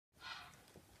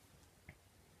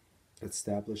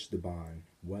Establish the bond,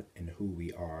 what and who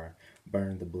we are.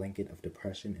 Burn the blanket of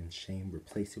depression and shame,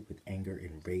 replace it with anger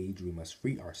and rage. We must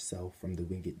free ourselves from the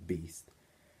winged beast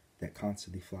that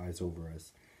constantly flies over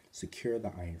us. Secure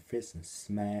the iron fist and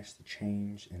smash the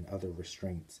change and other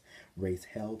restraints. Raise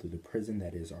hell to the prison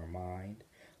that is our mind.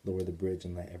 Lower the bridge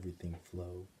and let everything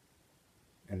flow.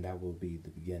 And that will be the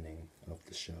beginning of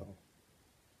the show.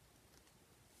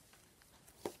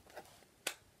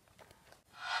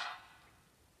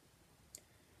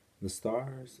 The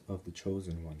stars of the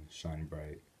chosen one shine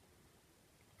bright.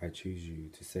 I choose you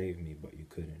to save me, but you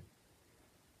couldn't.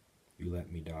 You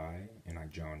let me die, and I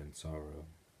drowned in sorrow.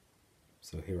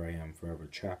 So here I am forever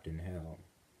trapped in hell,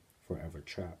 forever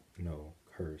trapped, no,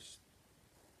 cursed,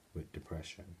 with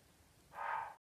depression.